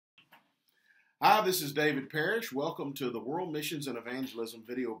Hi, this is David Parrish. Welcome to the World Missions and Evangelism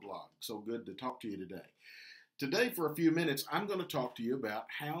video blog. So good to talk to you today. Today, for a few minutes, I'm going to talk to you about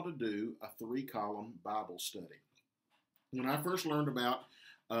how to do a three-column Bible study. When I first learned about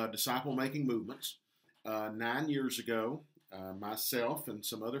disciple-making movements 9 years ago, myself and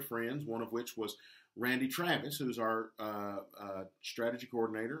some other friends, one of which was Randy Travis, who's our strategy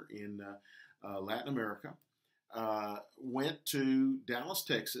coordinator in Latin America, went to Dallas,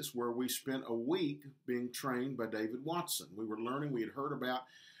 Texas, where we spent a week being trained by David Watson. We were learning, we had heard about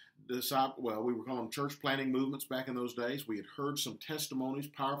we were calling them church planting movements back in those days. We had heard some testimonies,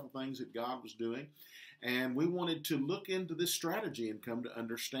 powerful things that God was doing, and we wanted to look into this strategy and come to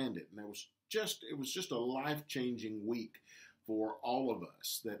understand it. And it was just a life-changing week for all of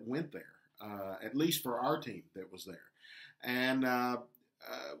us that went there, at least for our team that was there. And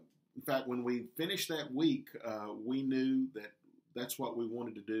in fact, when we finished that week, we knew that that's what we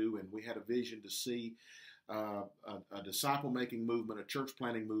wanted to do, and we had a vision to see a disciple-making movement, a church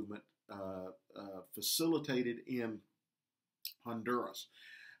planting movement facilitated in Honduras.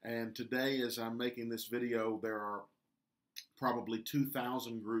 And today, as I'm making this video, there are probably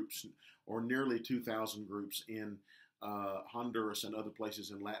 2,000 groups, or nearly 2,000 groups in Honduras and other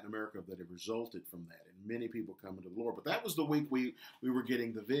places in Latin America that have resulted from that, and many people coming to the Lord. But that was the week we were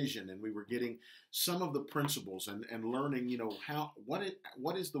getting the vision, and we were getting some of the principles and learning, what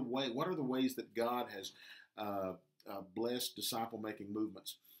are the ways that God has blessed disciple-making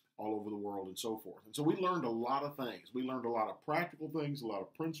movements all over the world and so forth. And so we learned a lot of things. We learned a lot of practical things, a lot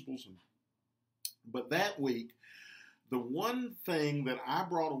of principles. But that week, the one thing that I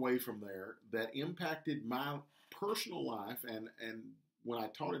brought away from there that impacted my personal life, and when I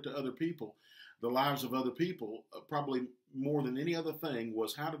taught it to other people, the lives of other people, probably more than any other thing,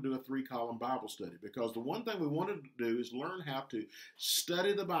 was how to do a three-column Bible study. Because the one thing we wanted to do is learn how to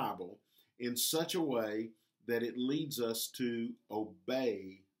study the Bible in such a way that it leads us to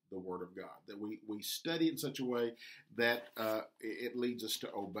obey the Word of God, that we study it in such a way that it leads us to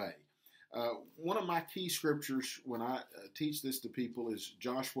obey. One of my key scriptures when I teach this to people is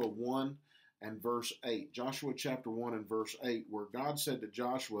Joshua 1 and verse 8. Joshua chapter 1 and verse 8, where God said to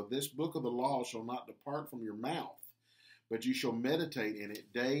Joshua, "This book of the law shall not depart from your mouth, but you shall meditate in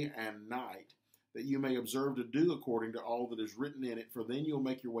it day and night, that you may observe to do according to all that is written in it, for then you'll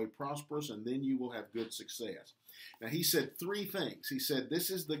make your way prosperous, and then you will have good success." Now, he said three things. He said,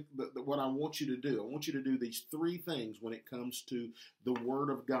 this is what I want you to do. I want you to do these three things when it comes to the Word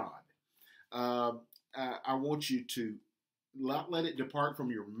of God. I want you to not let it depart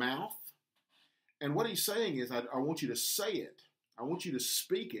from your mouth. And what he's saying is, I want you to say it. I want you to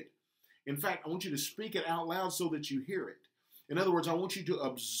speak it. In fact, I want you to speak it out loud so that you hear it. In other words, I want you to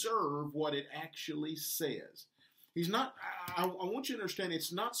observe what it actually says. I want you to understand,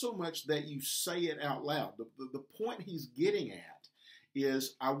 it's not so much that you say it out loud. The point he's getting at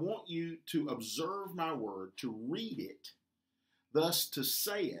is, I want you to observe my word, to read it, thus to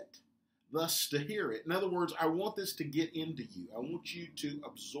say it, thus to hear it. In other words, I want this to get into you. I want you to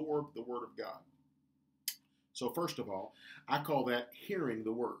absorb the Word of God. So first of all, I call that hearing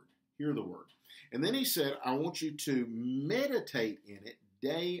the Word. Hear the Word. And then he said, I want you to meditate in it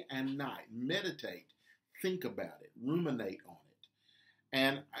day and night. Meditate. Think about it. Ruminate on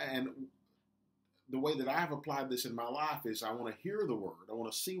it. And the way that I've applied this in my life is, I want to hear the Word. I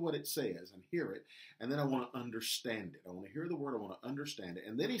want to see what it says and hear it. And then I want to understand it. I want to hear the Word. I want to understand it.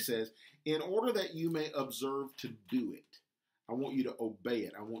 And then he says, in order that you may observe to do it, I want you to obey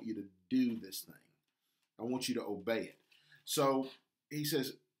it. I want you to do this thing. I want you to obey it. So he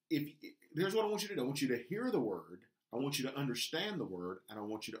says, here's what I want you to do. I want you to hear the Word. I want you to understand the Word. And I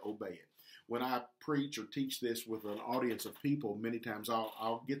want you to obey it. When I preach or teach this with an audience of people, many times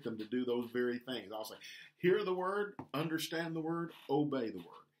I'll get them to do those very things. I'll say, hear the Word, understand the Word, obey the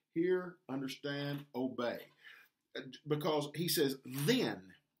Word. Hear, understand, obey. Because he says,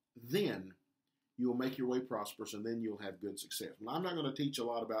 then you'll make your way prosperous, and then you'll have good success. Well, I'm not going to teach a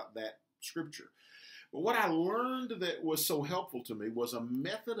lot about that scripture. But what I learned that was so helpful to me was a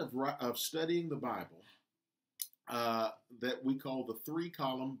method of studying the Bible that we call the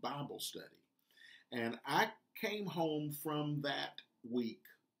three-column Bible study. And I came home from that week,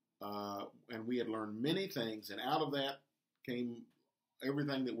 and we had learned many things, and out of that came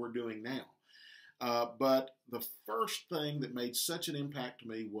everything that we're doing now. But the first thing that made such an impact to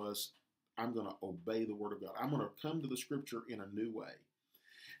me was, I'm going to obey the Word of God. I'm going to come to the Scripture in a new way.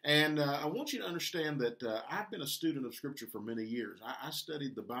 And I want you to understand that I've been a student of Scripture for many years. I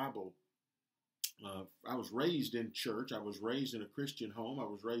studied the Bible. I was raised in church. I was raised in a Christian home. I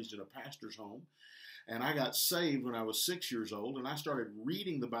was raised in a pastor's home. And I got saved when I was 6 years old, and I started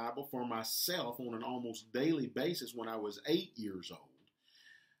reading the Bible for myself on an almost daily basis when I was 8 years old.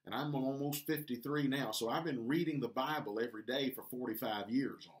 And I'm almost 53 now, so I've been reading the Bible every day for 45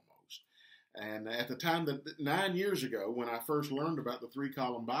 years almost. And at the time, 9 years ago, when I first learned about the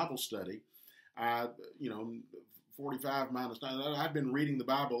three-column Bible study, 45 minus 9, I've been reading the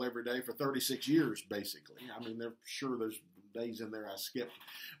Bible every day for 36 years, basically. I mean, there's days in there I skipped,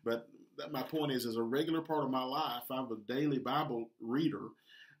 but my point is, as a regular part of my life, I'm a daily Bible reader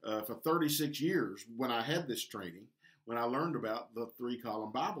for 36 years when I had this training, when I learned about the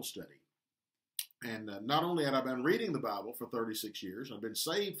three-column Bible study. And not only had I been reading the Bible for 36 years, I've been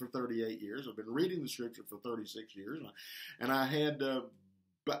saved for 38 years, I've been reading the Scripture for 36 years, and I had a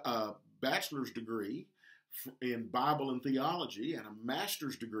bachelor's degree in Bible and theology and a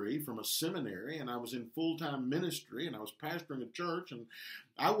master's degree from a seminary, and I was in full-time ministry, and I was pastoring a church, and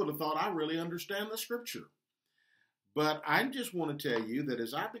I would have thought I really understand the Scripture. But I just want to tell you that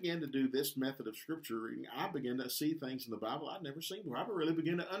as I began to do this method of Scripture reading, I began to see things in the Bible I'd never seen before. I really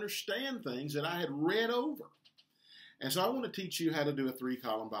began to understand things that I had read over. And so I want to teach you how to do a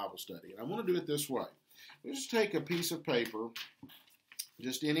three-column Bible study. And I want to do it this way. Just take a piece of paper,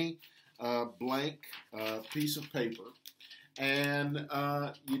 just any blank piece of paper, and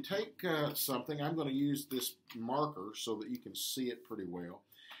you take something. I'm going to use this marker so that you can see it pretty well,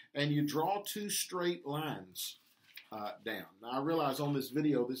 and you draw two straight lines down. Now, I realize on this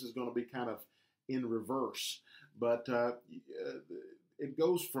video this is going to be kind of in reverse, but it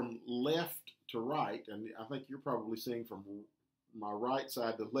goes from left to right, and I think you're probably seeing from my right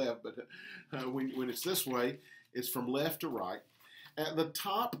side to left, but when it's this way, it's from left to right. At the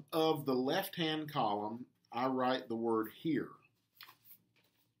top of the left-hand column, I write the word here.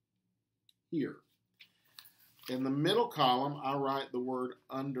 Here. In the middle column, I write the word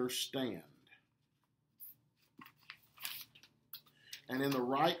understand. And in the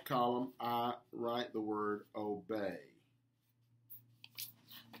right column, I write the word obey.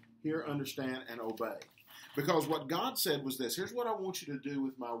 Hear, understand, and obey. Because what God said was this. Here's what I want you to do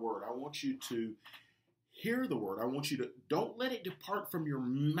with my word. I want you to hear the word. I want you to, don't let it depart from your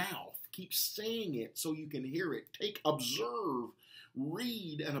mouth. Keep saying it so you can hear it. Observe,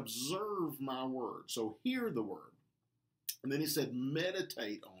 read, and observe my word. So hear the word. And then he said,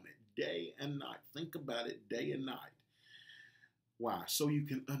 meditate on it day and night. Think about it day and night. Why? So you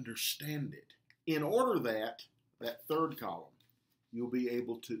can understand it. In order that third column, you'll be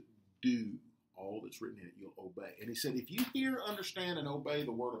able to do all that's written in it. You'll obey. And he said, if you hear, understand, and obey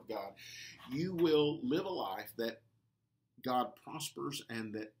the word of God, you will live a life that God prospers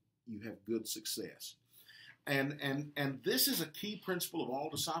and that you have good success. And this is a key principle of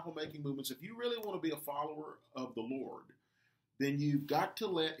all disciple-making movements. If you really want to be a follower of the Lord, then you've got to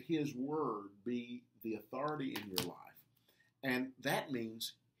let his word be the authority in your life. And that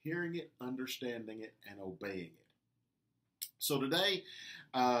means hearing it, understanding it, and obeying it. So today,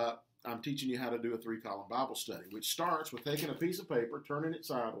 I'm teaching you how to do a three-column Bible study, which starts with taking a piece of paper, turning it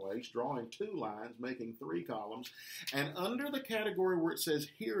sideways, drawing two lines, making three columns, and under the category where it says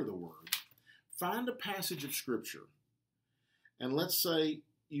hear the word, find a passage of Scripture. And let's say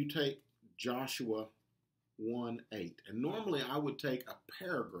you take Joshua 1:8. And normally I would take a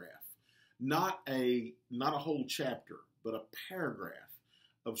paragraph, not a whole chapter, but a paragraph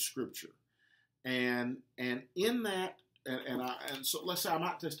of Scripture. And in that, and so let's say I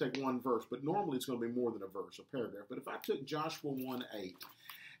might just take one verse, but normally it's going to be more than a verse, a paragraph. But if I took Joshua 1:8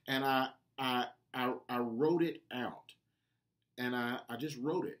 and I wrote it out, and I just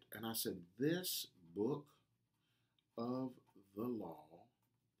wrote it, and I said, this book of the law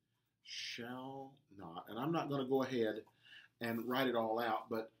shall not, and I'm not going to go ahead and write it all out,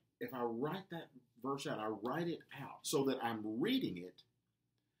 but if I write that verse out, I write it out so that I'm reading it.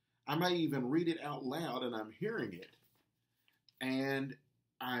 I may even read it out loud and I'm hearing it, and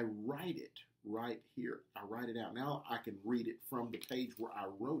I write it right here. I write it out. Now I can read it from the page where I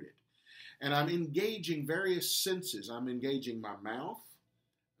wrote it. And I'm engaging various senses. I'm engaging my mouth.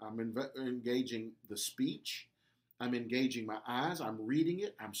 I'm engaging the speech. I'm engaging my eyes. I'm reading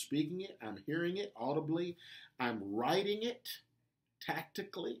it. I'm speaking it. I'm hearing it audibly. I'm writing it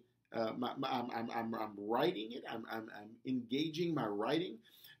tactically. I'm writing it. I'm engaging my writing.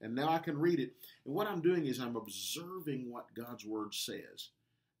 And now I can read it. And what I'm doing is I'm observing what God's Word says.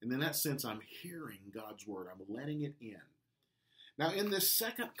 And in that sense, I'm hearing God's Word. I'm letting it in. Now, in this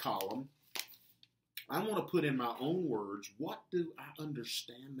second column, I want to put in my own words, what do I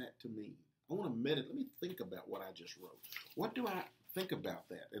understand that to mean? I want to meditate. Let me think about what I just wrote. What do I think about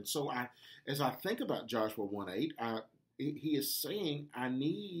that? And so as I think about Joshua 1:8, he is saying I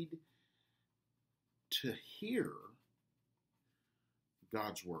need to hear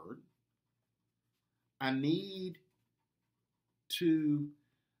God's word. I need to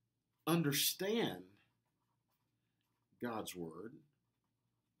understand God's word.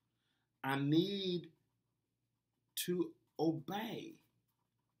 I need to obey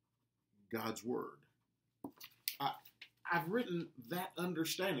God's word. I've written that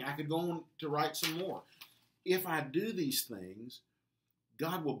understanding. I could go on to write some more. If I do these things,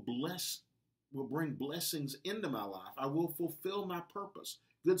 God will bring blessings into my life. I will fulfill my purpose.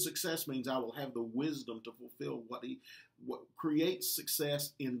 Good success means I will have the wisdom to fulfill what creates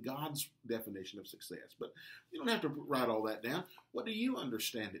success in God's definition of success. But you don't have to write all that down. What do you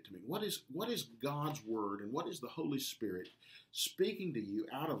understand it to mean? What is God's word, and what is the Holy Spirit speaking to you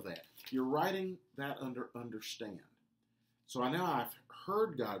out of that? You're writing that under understand. So now I've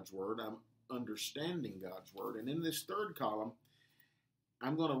heard God's word. I'm understanding God's word. And in this third column,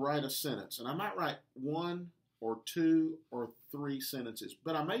 I'm going to write a sentence. And I might write 1 or 2 or 3 sentences,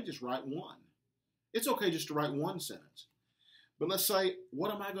 but I may just write one. It's okay just to write one sentence. But let's say, what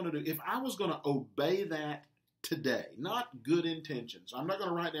am I going to do? If I was going to obey that today, not good intentions, I'm not going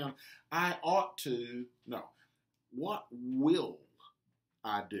to write down, I ought to. No. What will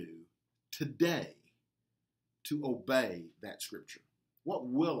I do today to obey that scripture? What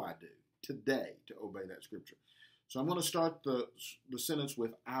will I do today to obey that scripture? So I'm going to start the sentence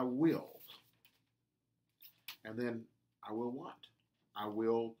with I will. And then I will what? I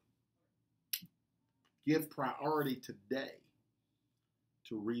will give priority today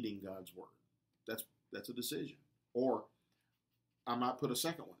to reading God's word. That's a decision. Or I might put a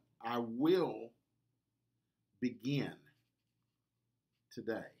second one. I will begin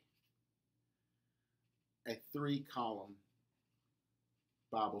today a 3-column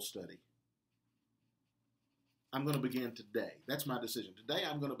Bible study. I'm going to begin today. That's my decision. Today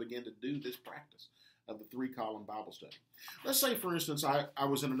I'm going to begin to do this practice of the 3-column Bible study. Let's say, for instance, I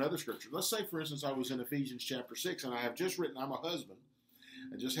was in another scripture. Let's say, for instance, I was in Ephesians chapter 6, and I have just written, I'm a husband.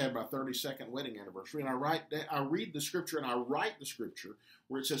 I just had my 32nd wedding anniversary, and I read the scripture, and I write the scripture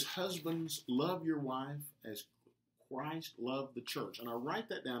where it says, husbands, love your wife as Christ loved the church. And I write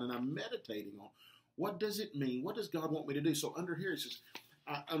that down, and I'm meditating on what does it mean? What does God want me to do? So under here it says,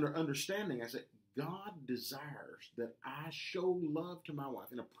 under understanding, I say, God desires that I show love to my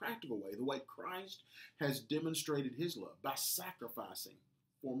wife in a practical way, the way Christ has demonstrated his love by sacrificing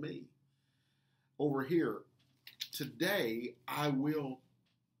for me. Over here, today I will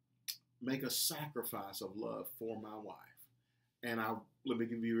make a sacrifice of love for my wife. And let me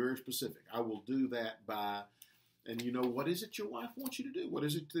be very specific. I will do that by, and you know, what is it your wife wants you to do? What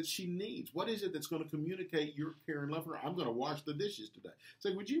is it that she needs? What is it that's going to communicate your care and love for her? I'm going to wash the dishes today.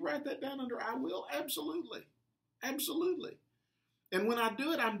 Say, would you write that down under I will? Absolutely. Absolutely. And when I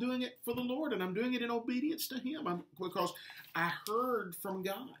do it, I'm doing it for the Lord, and I'm doing it in obedience to him because I heard from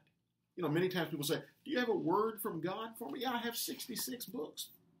God. You know, many times people say, do you have a word from God for me? Yeah, I have 66 books.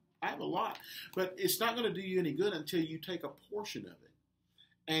 I have a lot. But it's not going to do you any good until you take a portion of it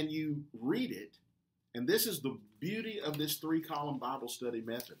and you read it. And this is the beauty of this 3-column Bible study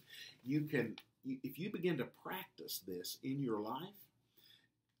method. If you begin to practice this in your life,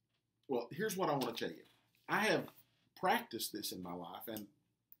 well, here's what I want to tell you. I have practiced this in my life,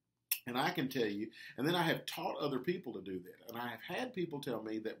 and I can tell you, and then I have taught other people to do that. And I have had people tell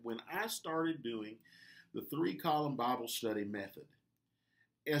me that when I started doing the 3-column Bible study method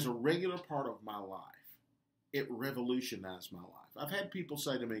as a regular part of my life, it revolutionized my life. I've had people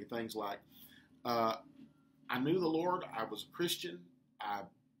say to me things like, I knew the Lord, I was a Christian, I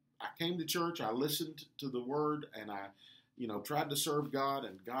came to church, I listened to the word, and I tried to serve God,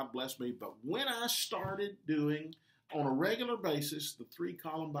 and God blessed me. But when I started doing on a regular basis the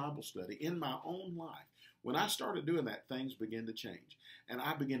 3-column Bible study in my own life, when I started doing that, things began to change, and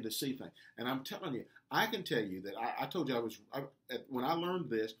I began to see things. And I'm telling you, I can tell you that I told you when I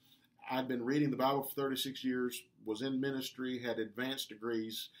learned this, I'd been reading the Bible for 36 years, was in ministry, had advanced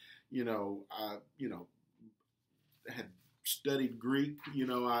degrees, had studied Greek,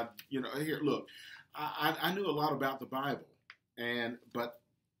 here, look, I knew a lot about the Bible, but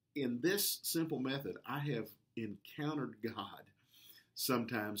in this simple method, I have encountered God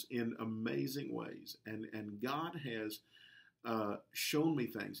sometimes in amazing ways, and God has shown me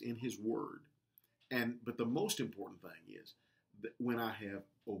things in his word, but the most important thing is that when I have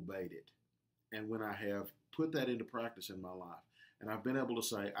obeyed it, and when I have put that into practice in my life, and I've been able to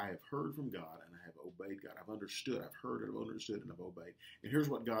say, I have heard from God, and I have obeyed God. I've understood, I've heard, I've understood, and I've obeyed. And here's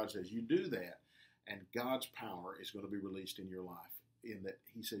what God says. You do that, and God's power is going to be released in your life, in that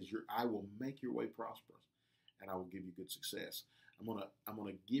he says, I will make your way prosperous, and I will give you good success. I'm going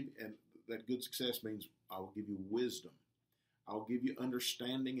to give, and that good success means I will give you wisdom. I will give you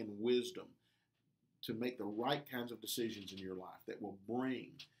understanding and wisdom to make the right kinds of decisions in your life that will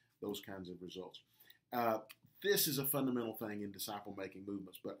bring those kinds of results. This is a fundamental thing in disciple-making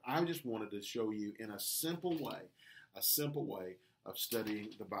movements, but I just wanted to show you in a simple way of studying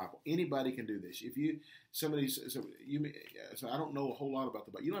the Bible. Anybody can do this. If somebody says, I don't know a whole lot about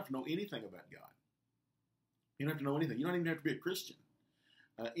the Bible. You don't have to know anything about God. You don't have to know anything. You don't even have to be a Christian.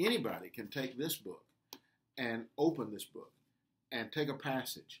 Anybody can take this book and open this book and take a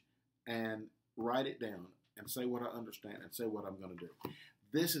passage and write it down and say what I understand and say what I'm going to do.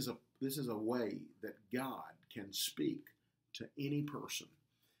 This is a way that God can speak to any person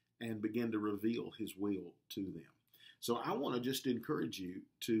and begin to reveal His will to them. So I want to just encourage you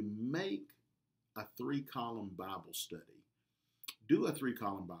to make a 3-column Bible study. Do a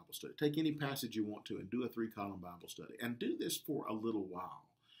 3-column Bible study. Take any passage you want to and do a 3-column Bible study. And do this for a little while.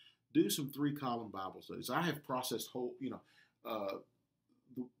 Do some 3-column Bible studies. I have processed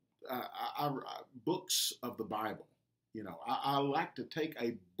books of the Bible. I like to take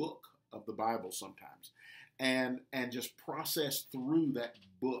a book of the Bible sometimes and just process through that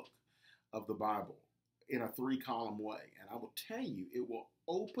book of the Bible in a 3-column way. And I will tell you, it will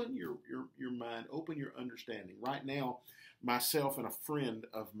open your mind, open your understanding. Right now, myself and a friend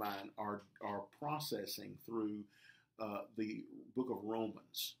of mine are processing through the book of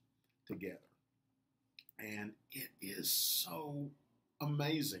Romans together. And it is so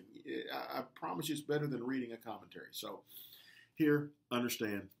amazing. I promise you it's better than reading a commentary. So here,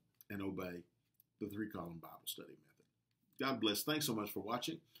 understand, and obey the 3-column Bible study method. God bless. Thanks so much for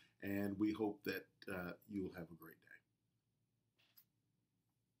watching, and we hope that you'll have a great day.